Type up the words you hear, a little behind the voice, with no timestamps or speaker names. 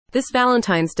This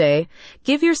Valentine's Day,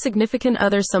 give your significant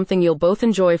other something you'll both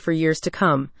enjoy for years to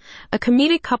come. A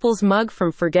comedic couple's mug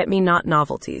from Forget-Me-Not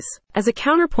Novelties. As a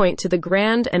counterpoint to the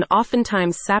grand and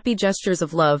oftentimes sappy gestures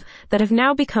of love that have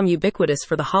now become ubiquitous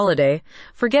for the holiday,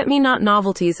 Forget-Me-Not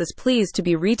Novelties is pleased to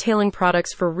be retailing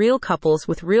products for real couples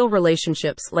with real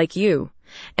relationships like you.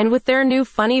 And with their new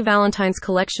Funny Valentine's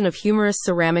collection of humorous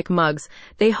ceramic mugs,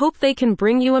 they hope they can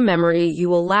bring you a memory you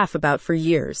will laugh about for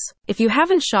years. If you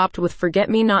haven't shopped with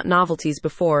Forget-Me-Not Novelties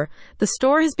before, the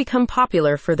store has become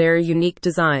popular for their unique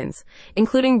designs,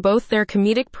 including both their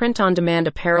comedic print-on-demand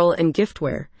apparel and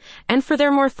giftware, and for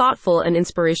their more thoughtful and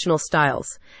inspirational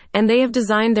styles. And they have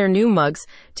designed their new mugs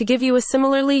to give you a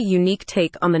similarly unique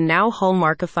take on the now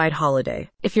Hallmarkified holiday.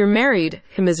 If you're married,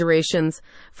 commiserations,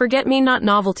 Forget-Me-Not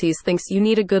Novelties thinks you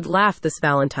need a good laugh this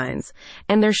Valentine's,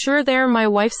 and they're sure their My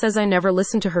Wife Says I Never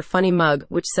Listen to Her funny mug,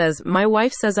 which says, My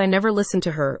wife says I never listen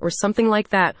to her, or something like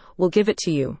that, will give it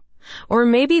to you. Or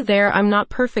maybe their I'm Not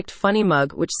Perfect funny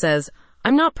mug, which says,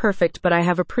 I'm not perfect, but I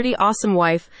have a pretty awesome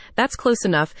wife, that's close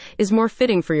enough, is more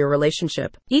fitting for your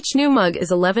relationship. Each new mug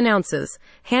is 11 ounces,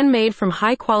 handmade from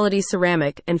high-quality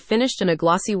ceramic and finished in a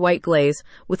glossy white glaze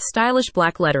with stylish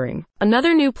black lettering.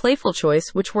 Another new playful choice,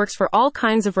 which works for all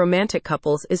kinds of romantic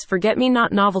couples, is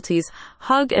Forget-Me-Not Novelties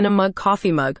Hug and a Mug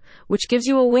coffee mug, which gives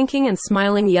you a winking and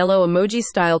smiling yellow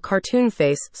emoji-style cartoon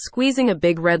face squeezing a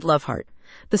big red love heart.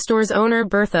 The store's owner,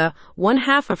 Bertha, one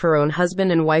half of her own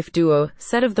husband and wife duo,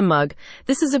 said of the mug,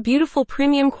 This is a beautiful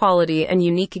premium quality and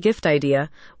unique gift idea.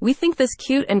 We think this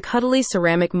cute and cuddly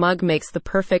ceramic mug makes the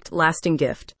perfect, lasting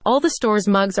gift. All the store's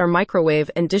mugs are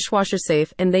microwave and dishwasher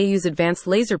safe, and they use advanced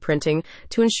laser printing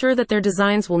to ensure that their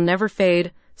designs will never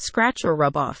fade, scratch, or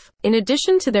rub off. In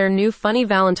addition to their new Funny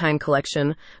Valentine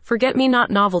collection,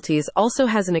 Forget-Me-Not Novelties also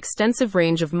has an extensive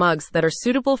range of mugs that are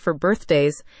suitable for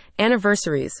birthdays,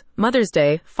 anniversaries, Mother's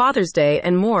Day, Father's Day,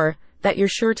 and more that you're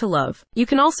sure to love. You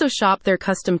can also shop their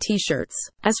custom t-shirts.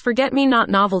 As Forget-Me-Not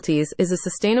Novelties is a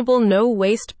sustainable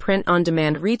no-waste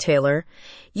print-on-demand retailer,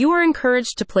 you are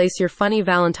encouraged to place your Funny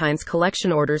Valentine's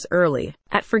collection orders early.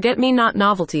 At Forget-Me-Not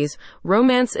Novelties,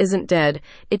 romance isn't dead,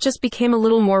 it just became a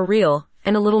little more real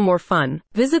and a little more fun.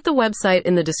 Visit the website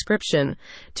in the description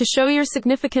to show your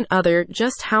significant other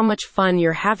just how much fun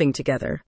you're having together.